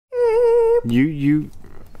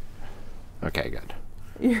Okay, good.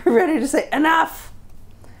 You're ready to say enough.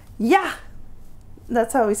 Yeah.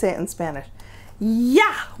 That's how we say it in Spanish.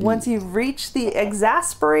 Yeah. Once you've reached the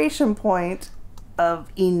exasperation point of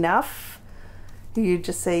enough, you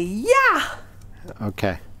just say yeah.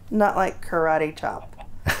 Okay. Not like karate chop.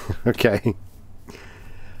 Okay.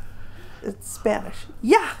 It's Spanish.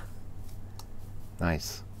 Yeah.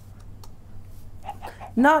 Nice.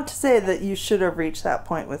 Not to say that you should have reached that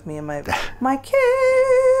point with me and my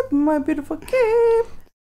cape, my beautiful cape.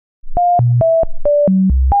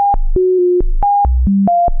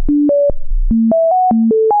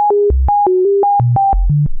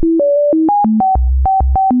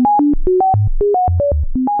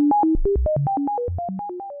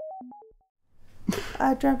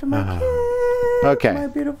 I dreamt of my cape, okay. my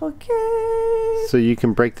beautiful cape. So you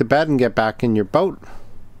can break the bed and get back in your boat.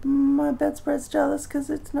 My bedspread's jealous because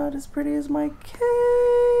it's not as pretty as my cape.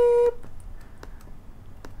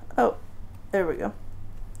 Oh, there we go.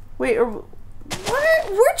 Wait, what?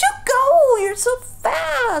 Where'd you go? You're so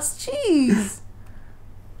fast. Jeez.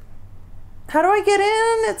 How do I get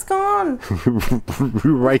in? It's gone.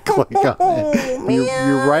 You right click on it.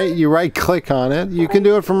 Man. You right click on it. You can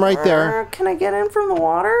do it from right there. Can I get in from the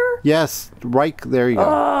water? Yes, right there you go.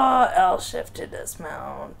 Oh, L shift to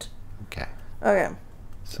dismount. Okay. Okay.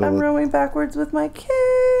 So I'm rowing backwards with my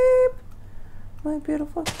cape. My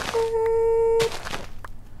beautiful cape.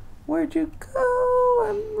 Where'd you go?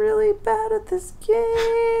 I'm really bad at this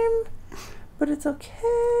game. But it's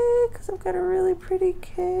okay, because I've got a really pretty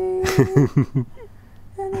cape. And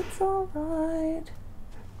it's alright.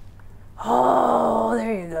 Oh,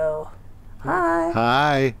 there you go. Hi.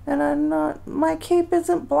 Hi. And I'm not... My cape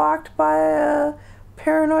isn't blocked by a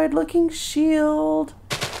paranoid-looking shield.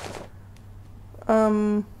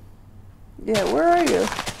 Yeah, where are you?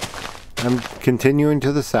 I'm continuing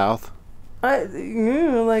to the south. I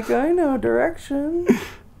know direction.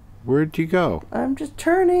 Where'd you go? I'm just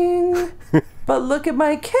turning. But look at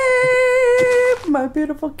my cape! My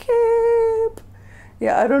beautiful cape!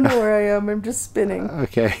 Yeah, I don't know where I am. I'm just spinning.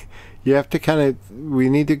 Okay. You have to kind of... We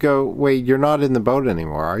need to go... Wait, you're not in the boat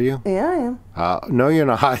anymore, are you? Yeah, I am. No, you're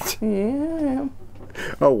not. Yeah, I am.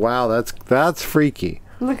 Oh, wow. That's freaky.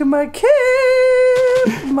 Look at my cape!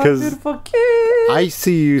 My beautiful cape! I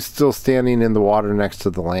see you still standing in the water next to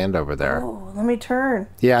the land over there. Oh, let me turn.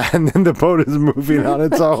 Yeah, and then the boat is moving on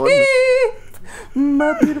its own. Cape!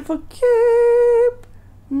 My beautiful cape!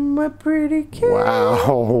 My pretty cape!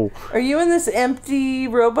 Wow. Are you in this empty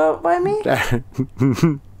rowboat by me?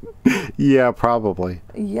 Yeah, probably.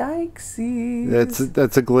 Yikesies.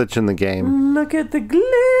 That's a glitch in the game. Look at the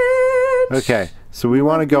glitch! Okay, so we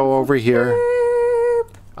want to go over here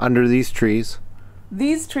under these trees.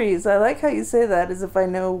 These trees. I like how you say that as if I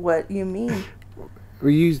know what you mean.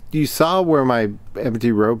 You saw where my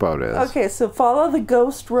empty rowboat is. Okay, so follow the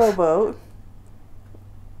ghost rowboat.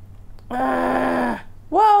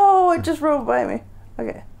 Whoa, it just rode by me.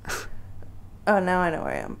 Okay. Oh, now I know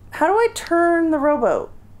where I am. How do I turn the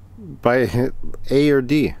rowboat? By A or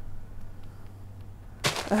D.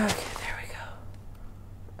 Okay, there we go.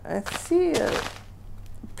 I see a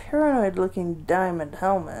paranoid-looking diamond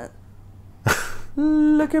helmet.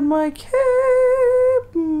 Look at my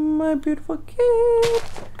cape, my beautiful cape.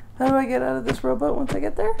 How do I get out of this rowboat once I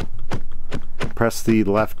get there? Press the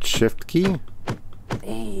left shift key.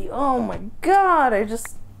 Hey, oh my god, I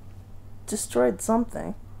just destroyed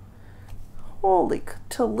something. Holy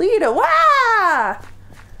Toledo. Wah!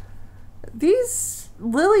 These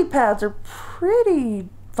lily pads are pretty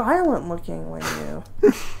violent looking when you...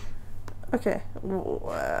 Okay.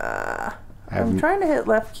 I'm trying to hit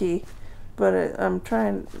left key, but it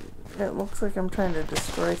looks like I'm trying to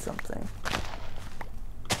destroy something.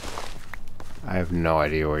 I have no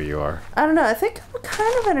idea where you are. I don't know. I think I'm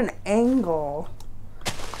kind of at an angle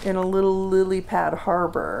in a little lily pad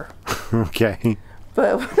harbor. Okay.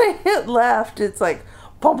 But when I hit left, it's like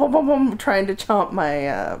boom, boom, boom, boom, trying to chomp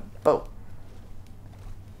my boat.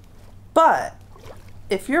 But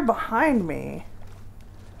if you're behind me,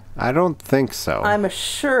 I don't think so. I'm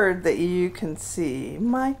assured that you can see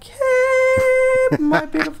my cape, my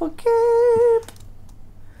beautiful cape.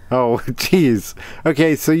 Oh, jeez.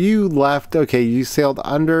 Okay, so you left. Okay, you sailed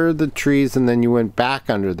under the trees and then you went back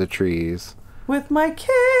under the trees. With my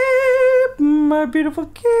cape, my beautiful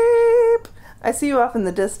cape. I see you off in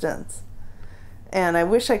the distance. And I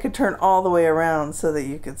wish I could turn all the way around so that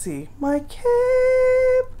you could see my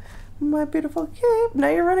cape, my beautiful cape. Now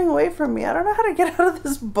you're running away from me. I don't know how to get out of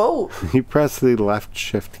this boat. You press the left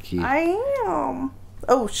shift key. I am.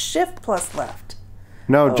 Oh, shift plus left.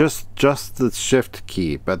 No, just the shift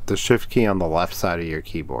key, but the shift key on the left side of your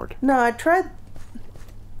keyboard. No, I tried.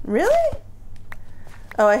 Really?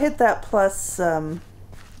 Oh, I hit that plus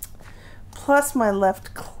my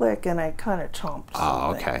left click, and I kind of chomped something.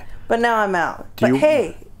 Oh, okay. But now I'm out. But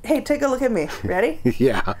hey, take a look at me. Ready?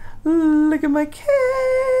 Yeah. Look at my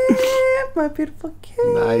cape, my beautiful cape.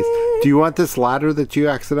 Nice. Do you want this ladder that you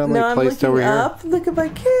accidentally placed over here? No, I'm looking up. Look at my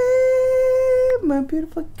cape, my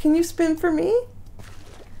beautiful. Can you spin for me?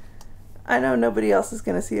 I know nobody else is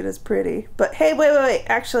gonna see it as pretty, but hey, wait.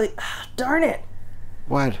 Actually, darn it.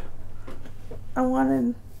 What? I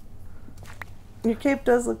wanted. Your cape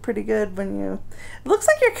does look pretty good when you. It looks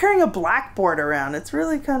like you're carrying a blackboard around. It's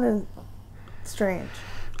really kind of strange.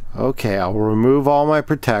 Okay, I'll remove all my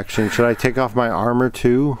protection. Should I take off my armor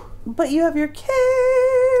too? But you have your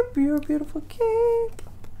cape, your beautiful cape.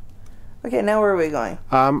 Okay, now where are we going?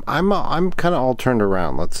 I'm kind of all turned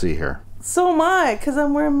around. Let's see here. So am I, because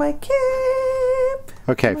I'm wearing my cape.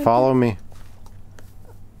 Okay, follow me.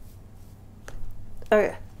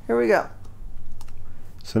 Okay, here we go.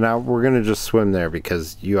 So now we're gonna just swim there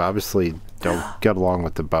because you obviously don't get along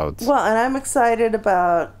with the boats. Well, and I'm excited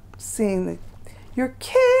about seeing your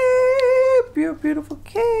cape, your beautiful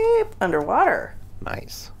cape, underwater.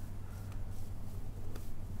 Nice.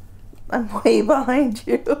 I'm way behind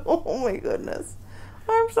you. Oh my goodness,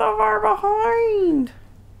 I'm so far behind.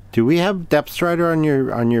 Do we have depth strider on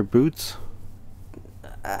your boots?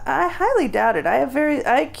 I highly doubt it.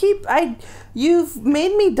 You've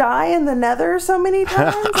made me die in the nether so many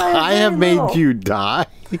times. I have made you die.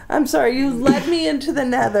 I'm sorry, you led me into the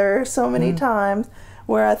nether so many times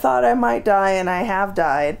where I thought I might die, and I have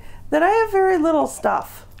died, that I have very little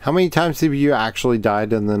stuff. How many times have you actually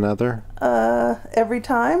died in the nether? Every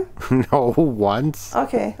time? No, once.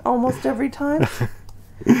 Okay, almost every time?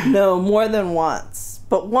 No, more than once.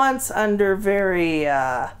 But once under very,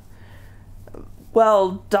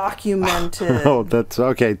 well documented. Oh, that's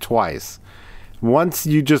okay, twice. Once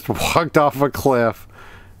you just walked off a cliff.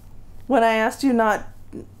 When I asked you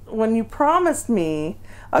when you promised me.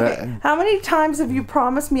 Okay, how many times have you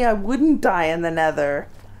promised me I wouldn't die in the nether?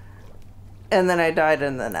 And then I died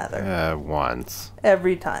in the nether. Once.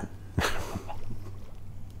 Every time.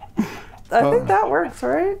 I think that works,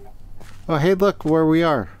 right? Oh, hey, look where we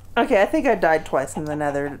are. Okay, I think I died twice in the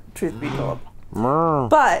nether, truth be told. Mm.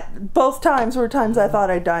 But both times were times I thought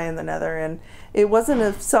I'd die in the nether, and it wasn't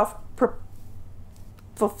a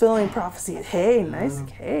self-fulfilling prophecy. Hey, nice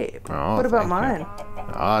cape. Oh, what about mine?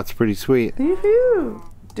 Oh, it's pretty sweet. Yoo-hoo.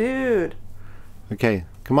 Dude. Okay,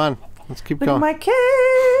 come on. Let's keep Look going. at my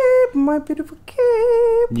cape, my beautiful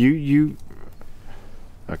cape. You.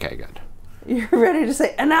 Okay, good. You're ready to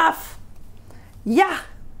say enough. Yeah.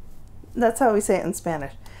 That's how we say it in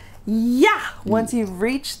Spanish. Yeah. Once you've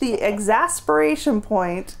reached the exasperation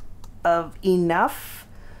point of enough,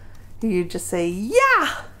 you just say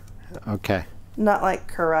yeah. Okay. Not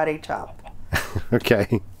like karate chop.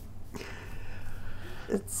 Okay.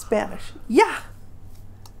 It's Spanish. Yeah.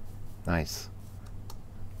 Nice.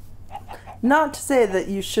 Not to say that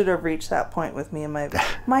you should have reached that point with me and my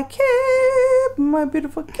cape, my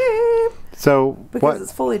beautiful cape. So because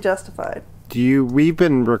it's fully justified. We've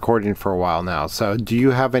been recording for a while now, so do you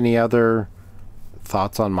have any other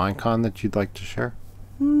thoughts on Minecon that you'd like to share?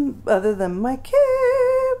 Other than my cape,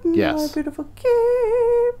 yes. My beautiful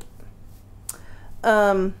cape.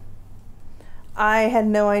 I had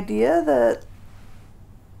no idea that.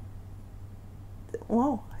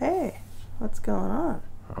 Whoa, hey, what's going on?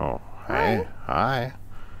 Oh, hey, hi.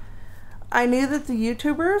 I knew that the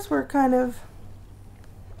YouTubers were kind of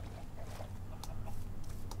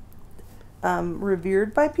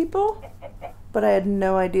revered by people, but I had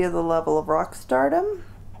no idea the level of rock stardom.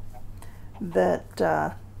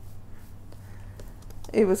 That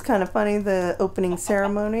it was kind of funny, the opening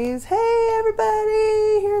ceremonies. Hey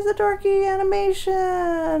everybody, here's a dorky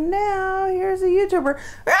animation. Now here's a YouTuber.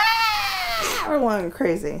 Everyone went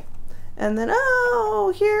crazy. And then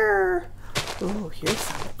here's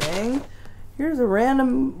something. Here's a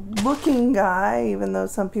random looking guy, even though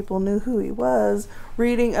some people knew who he was,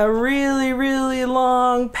 reading a really, really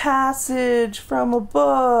long passage from a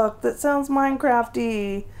book that sounds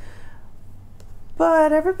Minecrafty.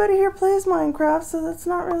 But everybody here plays Minecraft, so that's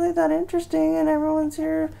not really that interesting, and everyone's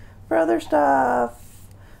here for other stuff.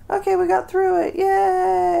 Okay, we got through it.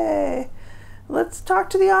 Yay! Let's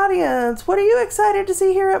talk to the audience. What are you excited to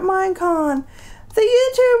see here at Minecon? The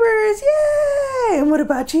YouTubers! Yay! And what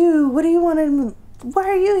about you? What do you want to... Why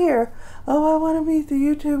are you here? Oh, I want to meet the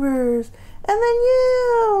YouTubers. And then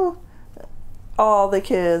you! All the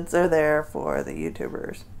kids are there for the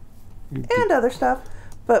YouTubers. And other stuff,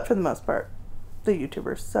 but for the most part. the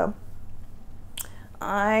YouTubers. So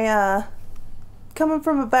I coming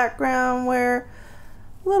from a background where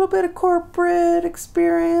a little bit of corporate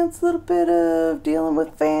experience, a little bit of dealing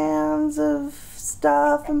with fans of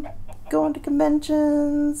stuff and going to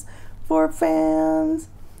conventions for fans.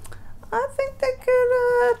 I think they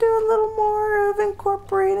could do a little more of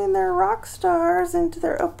incorporating their rock stars into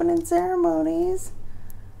their opening ceremonies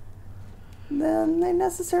than they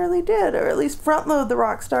necessarily did, or at least front load the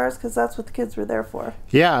rock stars, because that's what the kids were there for.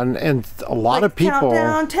 Yeah, and a lot of people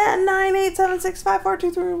countdown 10, 9, 8, 7, 6, 5, 4,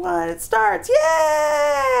 2, 3, 1. It starts.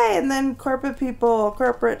 Yay! And then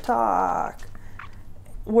corporate talk,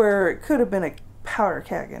 where it could have been a powder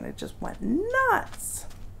keg and it just went nuts.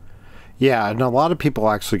 Yeah, and a lot of people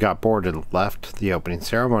actually got bored and left the opening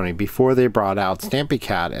ceremony before they brought out Stampy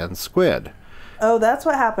Cat and Squid. Oh, that's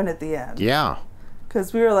what happened at the end. Yeah.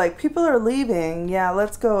 Because we were like, people are leaving. Yeah,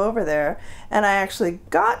 let's go over there. And I actually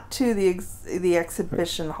got to the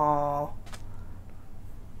exhibition hall.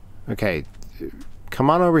 Okay,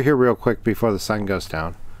 come on over here real quick before the sun goes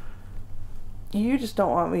down. You just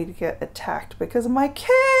don't want me to get attacked because of my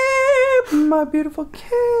cape, my beautiful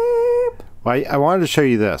cape. Well, I wanted to show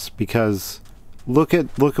you this because look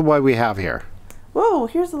at what we have here. Whoa,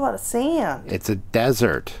 here's a lot of sand. It's a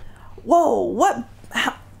desert. Whoa, what?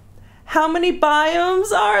 How many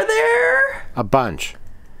biomes are there? A bunch.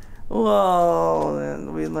 Well,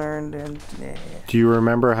 then we learned in. Do you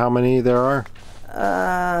remember how many there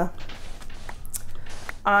are?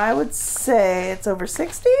 I would say it's over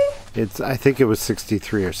 60. I think it was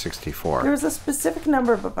 63 or 64. There was a specific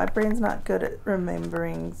number, but my brain's not good at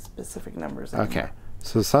remembering specific numbers anymore. Okay,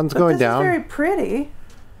 so the sun's going down. This is very pretty.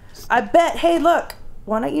 I bet. Hey, look.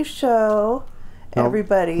 Why don't you show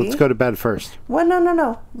everybody? Let's go to bed first. Well,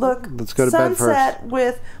 no. Look. Let's go to bed first. Sunset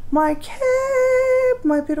with my cape,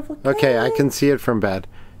 my beautiful cape. Okay, I can see it from bed.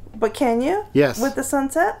 But can you? Yes. With the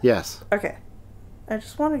sunset? Yes. Okay. I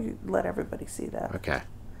just wanted to let everybody see that. Okay.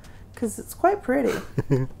 Because it's quite pretty.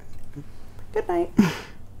 Good night.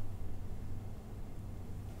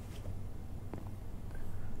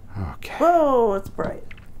 Okay. Whoa, it's bright.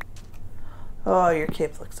 Oh, your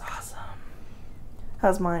cape looks awesome.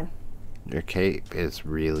 How's mine? Your cape is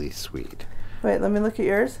really sweet. Wait, let me look at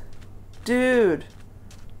yours. Dude.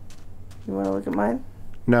 You want to look at mine?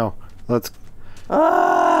 No. Let's...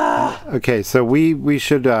 Ah! Okay, so we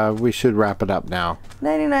should wrap it up now.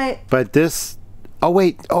 Nighty night. But this... Oh,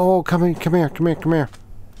 wait. Oh, come here.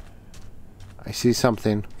 I see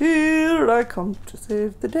something. Here I come to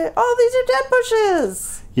save the day. Oh, these are dead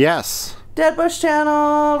bushes. Yes. Dead Bush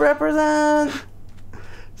Channel, represent.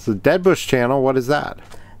 So Dead Bush Channel, what is that?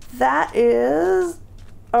 That is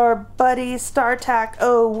our buddy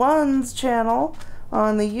StarTac01's channel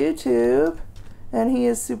on the YouTube. And he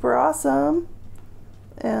is super awesome.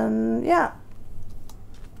 And yeah.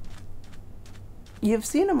 You've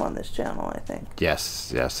seen him on this channel, I think.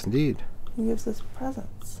 Yes, indeed. He gives us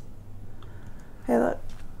presents. Hey, look.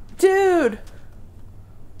 Dude!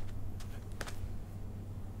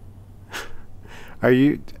 Are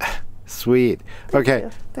you... Sweet. Okay.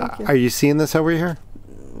 Thank you. Are you seeing this over here?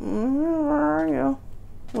 Where are you?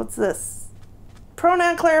 What's this?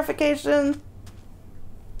 Pronoun clarification.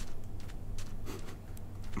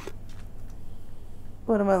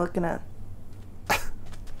 What am I looking at?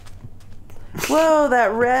 Whoa,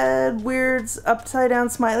 that red, weird, upside-down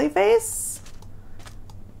smiley face?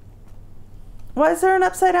 Why is there an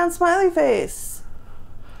upside-down smiley face?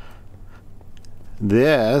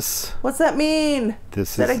 This... What's that mean?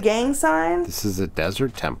 Is that a gang sign? This is a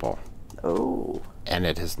desert temple. Oh. And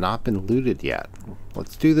it has not been looted yet.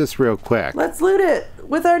 Let's do this real quick. Let's loot it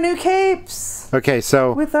with our new capes. Okay,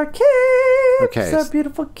 so... With our capes. Okay. Our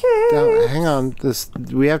beautiful capes. Now, hang on.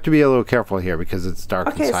 We have to be a little careful here because it's dark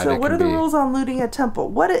inside. Okay, so what are the rules on looting a temple?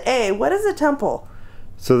 What is a temple?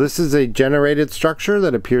 So this is a generated structure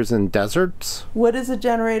that appears in deserts. What does a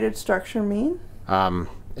generated structure mean?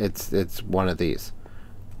 It's one of these.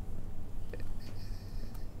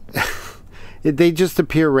 They just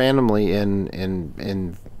appear randomly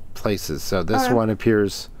in places. So this one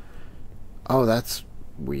appears... Oh, that's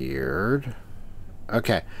weird.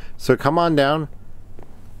 Okay, so come on down.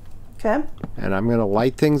 Okay. And I'm going to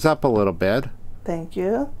light things up a little bit. Thank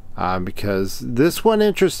you. Because this one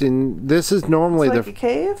interesting. This is normally it's like a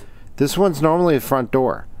cave? This one's normally a front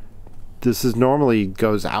door. This is normally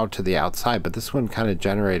goes out to the outside, but this one kind of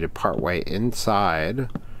generated partway inside.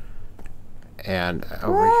 And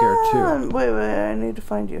over here too. Wait, I need to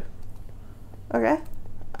find you. Okay.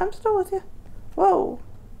 I'm still with you. Whoa.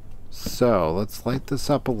 So, let's light this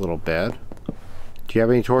up a little bit. Do you have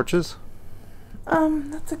any torches?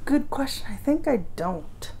 That's a good question. I think I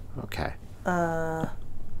don't. Okay. No,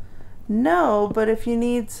 but if you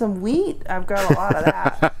need some wheat, I've got a lot of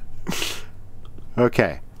that.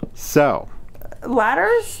 Okay, so.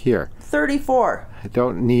 Ladders? Here. 34. I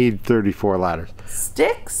don't need 34 ladders.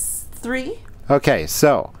 Sticks? 3. Okay,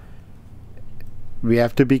 so. We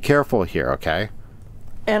have to be careful here, okay?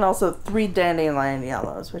 And also 3 dandelion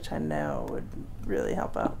yellows, which I know would really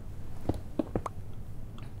help out.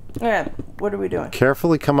 Okay, what are we doing?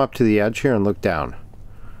 Carefully come up to the edge here and look down.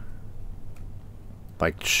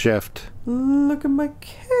 Like shift. Look at my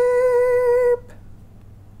cape.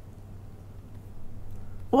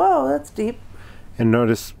 Whoa, that's deep. And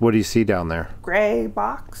notice, what do you see down there? Gray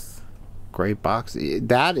box. Gray box?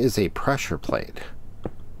 That is a pressure plate.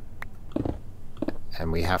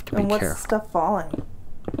 And we have to be And what's careful. stuff falling?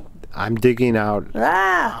 I'm digging out.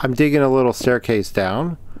 Ah! I'm digging a little staircase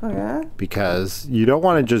down. Okay. Because you don't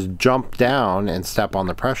want to just jump down and step on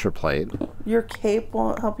the pressure plate. Your cape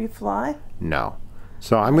won't help you fly? No.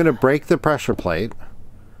 So I'm going to break the pressure plate.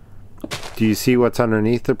 Do you see what's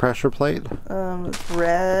underneath the pressure plate? It's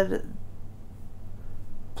red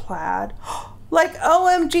plaid. Like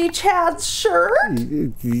OMG Chad's shirt?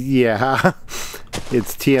 Yeah.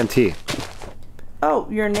 It's TNT. Oh,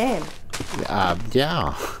 your name.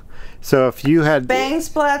 Yeah. So if you had... Bang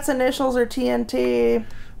Splat's initials are TNT.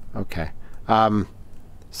 Okay.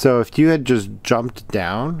 So if you had just jumped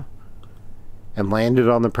down and landed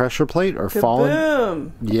on the pressure plate or fallen...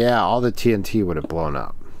 Boom. Yeah, all the TNT would have blown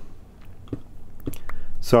up.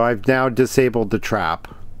 So I've now disabled the trap.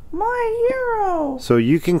 My hero. So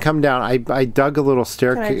you can come down. I dug a little Can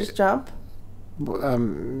staircase. I just jump?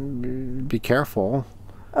 Be careful.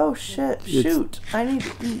 Oh shit. Shoot. I need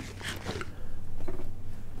to eat.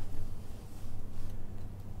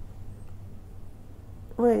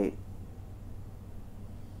 Wait.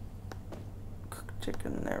 Cooked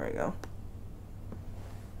chicken. There we go.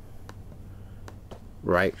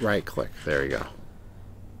 Right click. There you go.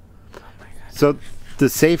 Oh my God. So the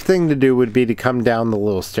safe thing to do would be to come down the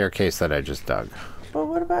little staircase that I just dug. Well,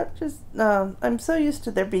 what about just... I'm so used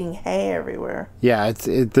to there being hay everywhere. Yeah,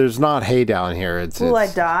 there's not hay down here. Will I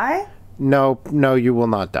die? No, you will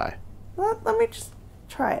not die. Well, let me just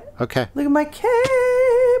try it. Okay. Look at my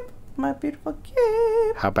cape. My beautiful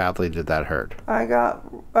cape. How badly did that hurt? I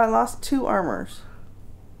lost 2 armors.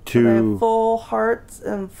 I 2... have full hearts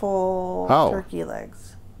and full turkey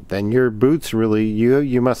legs. Then your boots really...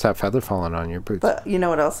 You must have feather falling on your boots. But you know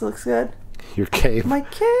what else looks good? Your cape. My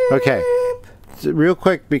cape. Okay. Real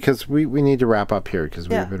quick, because we need to wrap up here because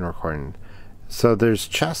we've been recording. So there's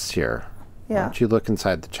chests here. Yeah. Why don't you look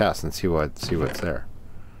inside the chest and see what's there?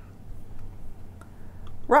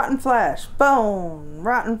 Rotten flesh. Bone.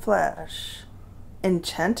 Rotten flesh.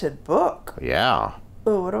 Enchanted book. Yeah.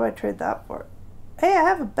 Oh, what do I trade that for? Hey, I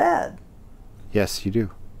have a bed. Yes, you do.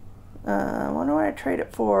 I wonder what I trade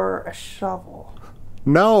it for. A shovel.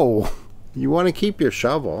 No. You want to keep your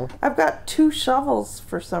shovel. I've got 2 shovels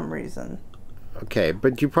for some reason. Okay,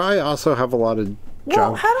 but you probably also have a lot of junk.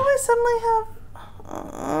 Well, how do I suddenly have...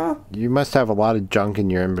 You must have a lot of junk in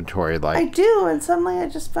your inventory. Like I do, and suddenly I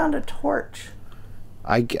just found a torch.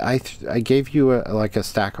 I gave you a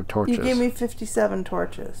stack of torches. You gave me 57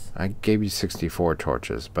 torches. I gave you 64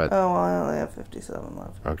 torches, but... Oh, well, I only have 57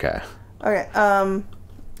 left. Okay. Okay,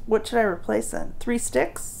 what should I replace then? 3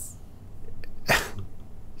 sticks?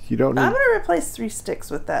 You don't need... I'm going to replace 3 sticks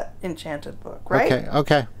with that enchanted book, right?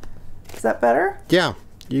 Okay. Is that better? Yeah.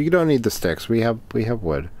 You don't need the sticks. We have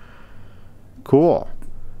wood. Cool.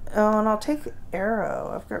 Oh, and I'll take the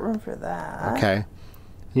arrow. I've got room for that. Okay.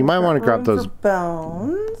 You might want to grab those... For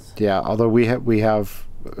bones. Yeah, although we have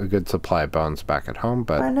a good supply of bones back at home,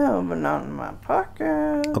 but... I know, but not in my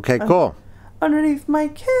pocket. Okay, cool. Underneath my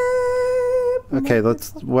cape. Okay,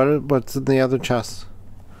 what's in the other chest?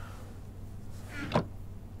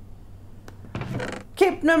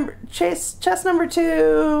 Chest number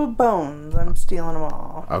 2, bones. I'm stealing them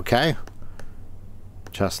all. Okay.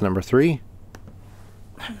 Chest number 3.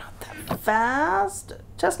 I'm not that fast.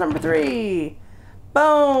 Chest number 3,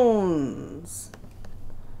 bones.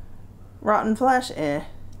 Rotten flesh,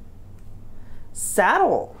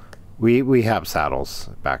 Saddle. We have saddles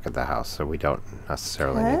back at the house, so we don't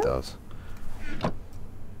necessarily need those.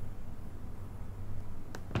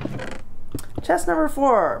 Chest number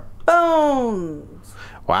 4, bones.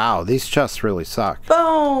 Wow, these chests really suck.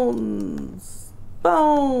 Bones.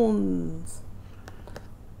 Bones.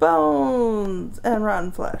 Bones. And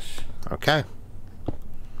rotten flesh. Okay.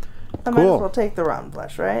 I might as well take the rotten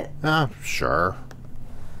flesh, right? Sure.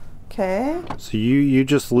 Okay. So you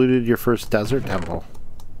just looted your first desert temple.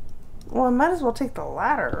 Well, I might as well take the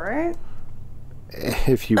ladder, right?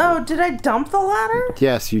 If you... Oh, did I dump the ladder?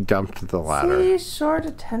 Yes, you dumped the ladder. See, short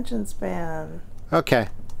attention span. Okay.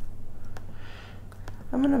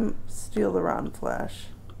 I'm gonna steal the rotten flesh.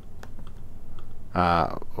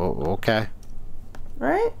 Okay.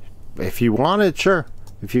 Right? If you want it, sure.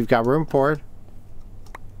 If you've got room for it.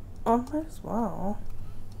 Oh, might as well.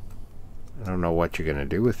 I don't know what you're going to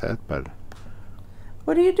do with it, but...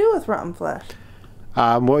 What do you do with rotten flesh?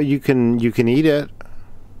 Well, you can eat it.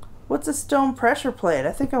 What's a stone pressure plate?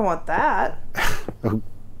 I think I want that.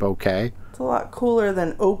 Okay. It's a lot cooler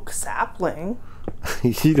than oak sapling.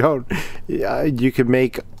 You don't... you can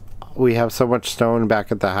make... We have so much stone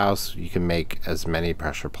back at the house, you can make as many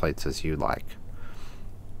pressure plates as you like.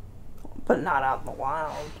 But not out in the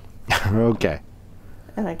wild. Okay.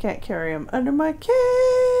 And I can't carry them under my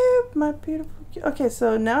cape. My beautiful cape. Okay,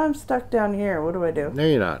 so now I'm stuck down here. What do I do? No,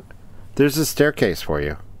 you're not. There's a staircase for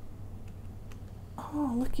you.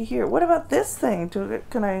 Oh, looky here. What about this thing?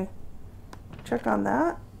 Can I check on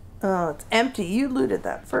that? Oh, it's empty. You looted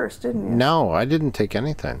that first, didn't you? No, I didn't take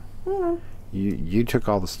anything. Mm. You took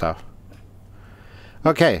all the stuff.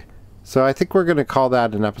 Okay, so I think we're going to call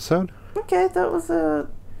that an episode. Okay, that was a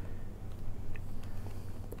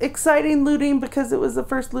exciting looting because it was the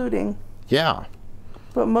first looting. Yeah.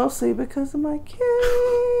 But mostly because of my cape.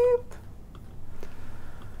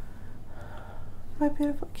 My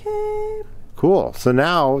beautiful cape. Cool. So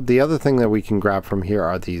now the other thing that we can grab from here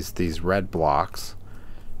are these red blocks.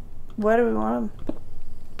 Why do we want them?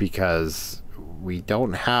 Because we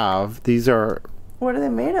don't have... These are... What are they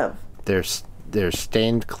made of? They're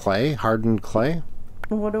stained clay, hardened clay.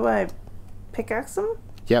 What do I... Pickaxe them?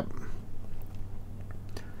 Yep.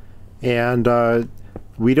 And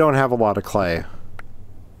we don't have a lot of clay.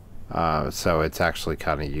 So it's actually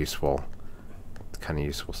kind of useful. It's kind of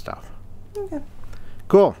useful stuff. Okay.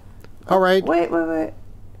 Cool. All right. Wait. I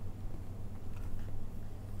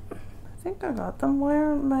think I got them. Why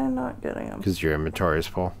am I not getting them? Because your inventory is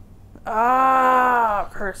full. Ah,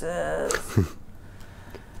 curses.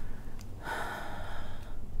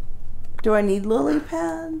 Do I need lily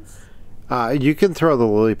pads? You can throw the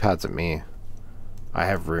lily pads at me. I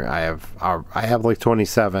have like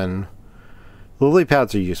 27. Lily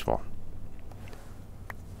pads are useful.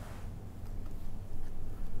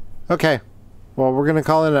 Okay. Well, we're going to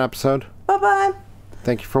call it an episode. Bye-bye.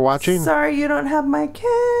 Thank you for watching. Sorry you don't have my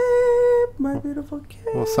cape. My beautiful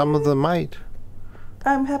cape. Well, some of them might.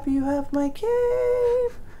 I'm happy you have my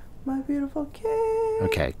cape. My beautiful cape.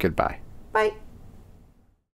 Okay, goodbye. Bye.